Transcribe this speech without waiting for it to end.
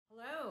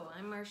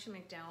I'm Marcia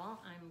McDowell.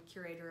 I'm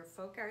Curator of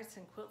Folk Arts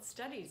and Quilt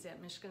Studies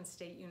at Michigan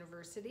State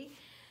University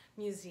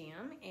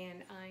Museum,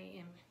 and I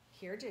am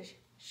here to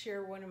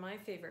share one of my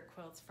favorite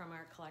quilts from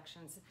our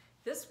collections.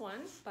 This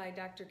one by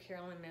Dr.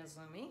 Carolyn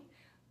Maslumi,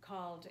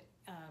 called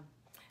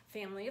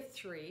Family of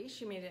Three.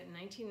 She made it in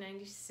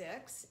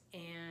 1996,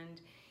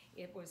 and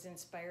it was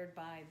inspired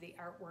by the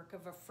artwork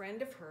of a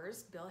friend of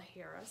hers, Bill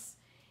Harris.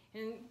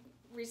 And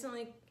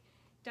recently,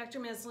 Dr.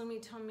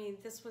 Maslumi told me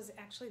this was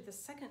actually the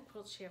second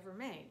quilt she ever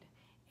made.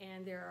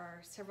 And there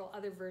are several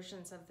other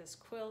versions of this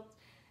quilt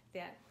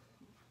that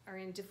are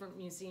in different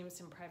museums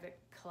and private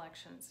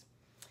collections.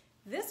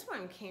 This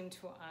one came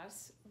to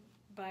us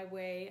by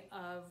way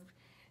of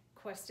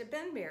Questa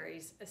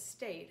Benberry's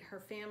estate. Her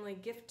family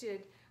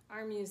gifted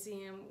our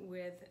museum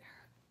with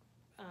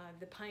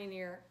the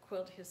pioneer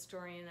quilt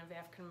historian of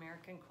African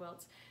American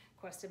quilts,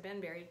 Questa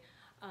Benberry,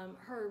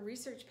 her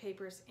research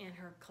papers and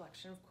her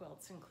collection of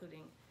quilts,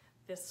 including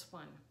this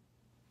one.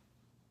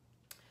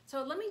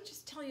 So let me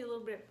just tell you a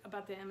little bit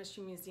about the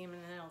MSU Museum,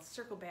 and then I'll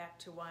circle back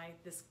to why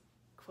this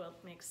quilt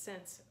makes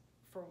sense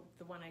for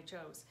the one I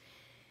chose.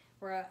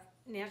 We're a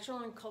natural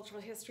and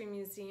cultural history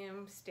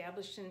museum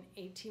established in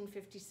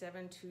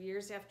 1857, 2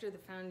 years after the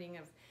founding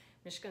of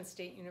Michigan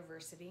State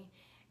University,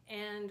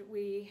 and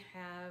we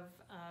have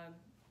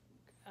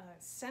a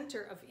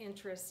center of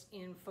interest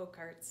in folk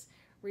arts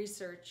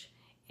research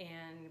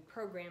and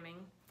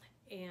programming,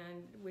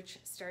 and which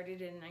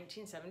started in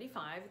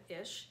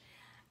 1975-ish.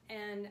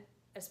 And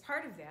as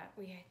part of that,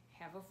 we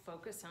have a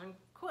focus on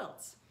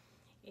quilts.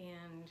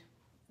 And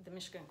the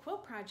Michigan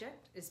Quilt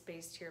Project is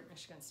based here at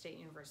Michigan State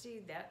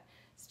University. That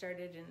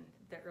started in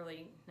the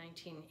early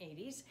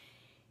 1980s.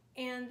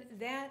 And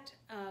that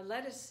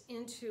led us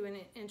into an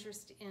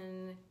interest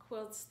in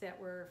quilts that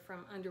were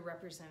from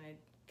underrepresented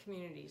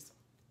communities,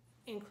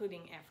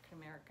 including African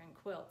American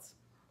quilts.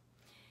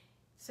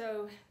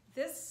 So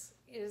this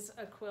is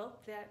a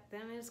quilt that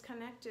then is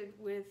connected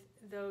with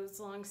those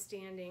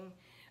long-standing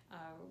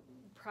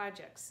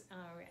projects,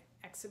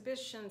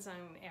 exhibitions on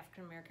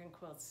African American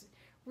quilts,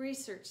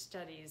 research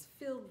studies,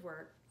 field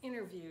work,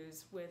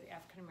 interviews with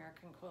African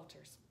American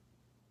quilters.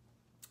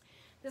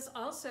 This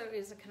also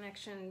is a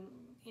connection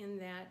in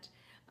that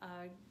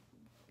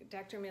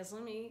Dr.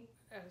 Maslumi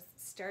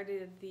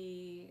started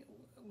the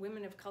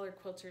Women of Color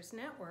Quilters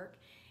Network,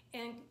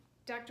 and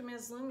Dr.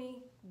 Maslumi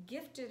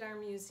gifted our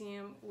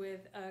museum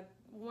with a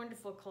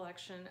wonderful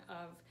collection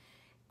of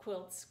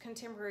quilts,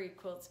 contemporary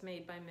quilts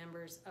made by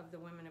members of the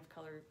Women of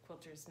Color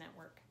Quilters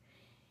Network.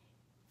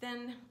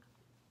 Then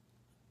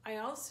I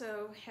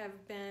also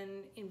have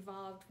been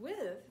involved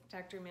with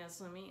Dr.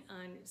 Maslumi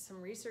on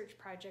some research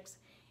projects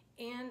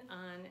and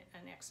on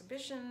an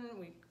exhibition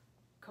we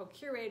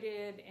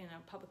co-curated, and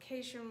a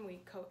publication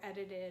we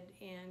co-edited,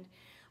 and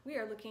we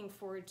are looking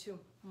forward to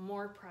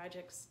more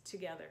projects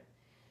together.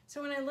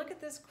 So when I look at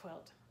this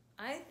quilt,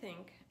 I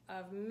think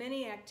of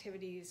many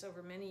activities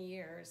over many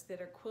years that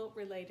are quilt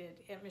related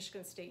at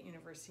Michigan State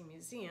University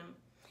Museum,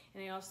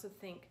 and I also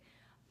think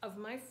of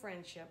my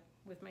friendship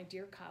with my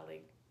dear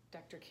colleague,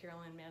 Dr.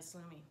 Carolyn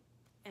Maslumi,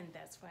 and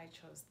that's why I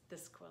chose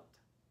this quilt.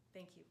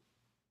 Thank you.